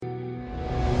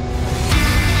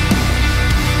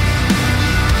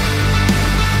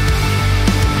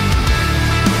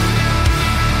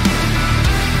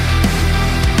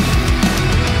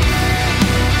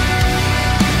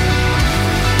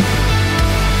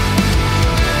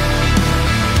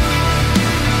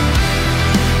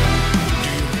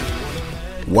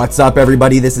What's up,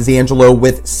 everybody? This is Angelo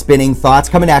with Spinning Thoughts,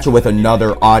 coming at you with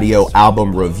another audio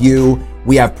album review.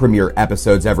 We have premiere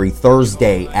episodes every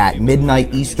Thursday at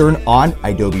midnight Eastern on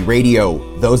Adobe Radio.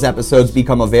 Those episodes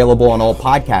become available on all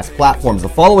podcast platforms. The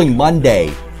following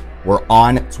Monday, we're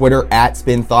on Twitter at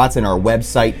Spin Thoughts, and our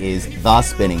website is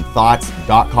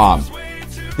thespinningthoughts.com.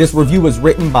 This review was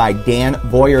written by Dan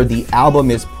Boyer. The album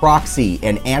is Proxy,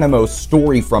 an Animo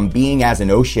story from Being as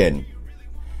an Ocean.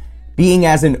 Being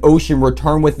as an Ocean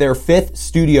returned with their fifth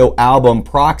studio album,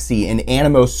 Proxy, an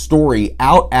Animo story,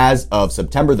 out as of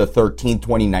September the 13th,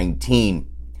 2019.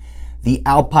 The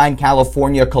Alpine,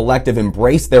 California collective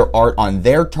embraced their art on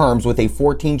their terms with a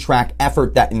 14-track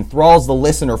effort that enthralls the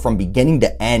listener from beginning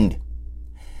to end.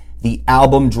 The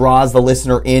album draws the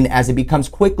listener in as it becomes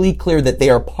quickly clear that they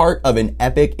are part of an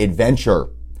epic adventure.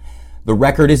 The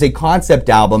record is a concept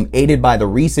album aided by the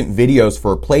recent videos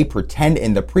for Play Pretend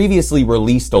and the previously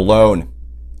released Alone.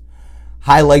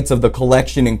 Highlights of the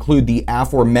collection include the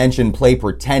aforementioned Play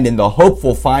Pretend and the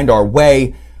hopeful Find Our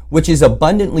Way, which is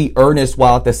abundantly earnest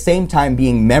while at the same time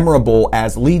being memorable,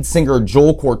 as lead singer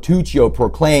Joel Cortuccio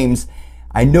proclaims,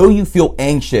 "I know you feel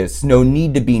anxious, no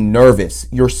need to be nervous,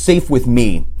 you're safe with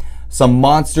me. Some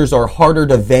monsters are harder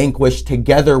to vanquish,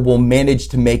 together we'll manage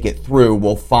to make it through,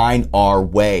 we'll find our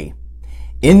way."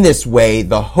 In this way,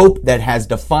 the hope that has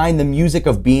defined the music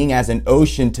of Being as an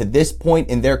Ocean to this point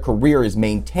in their career is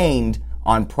maintained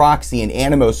on Proxy, an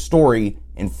Animo story,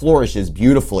 and flourishes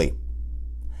beautifully.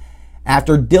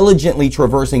 After diligently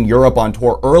traversing Europe on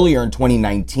tour earlier in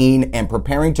 2019 and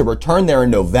preparing to return there in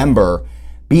November,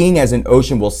 Being as an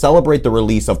Ocean will celebrate the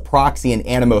release of Proxy, an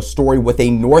Animo story with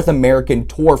a North American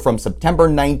tour from September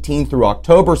 19 through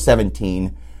October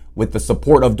 17 with the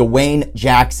support of Dwayne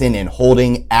Jackson and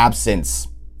Holding Absence.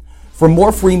 For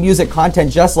more free music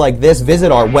content just like this,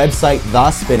 visit our website,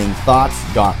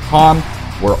 thespinningthoughts.com.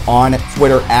 We're on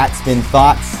Twitter at Spin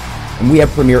Thoughts, and we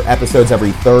have premiere episodes every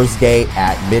Thursday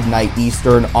at midnight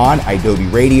Eastern on Adobe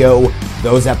Radio.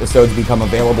 Those episodes become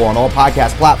available on all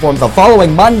podcast platforms the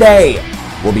following Monday.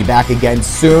 We'll be back again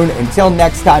soon. Until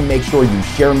next time, make sure you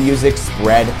share music,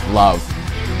 spread love.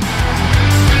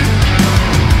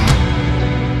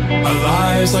 Our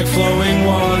lives like flowing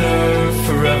water,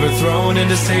 forever thrown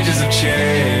into stages of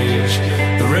change.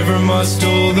 The river must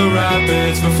duel the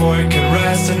rapids before it can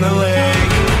rest in the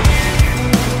lake.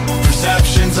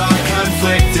 Perceptions are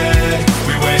conflicted,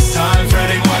 we waste time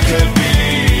fretting what could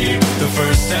be. The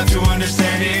first step to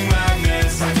understanding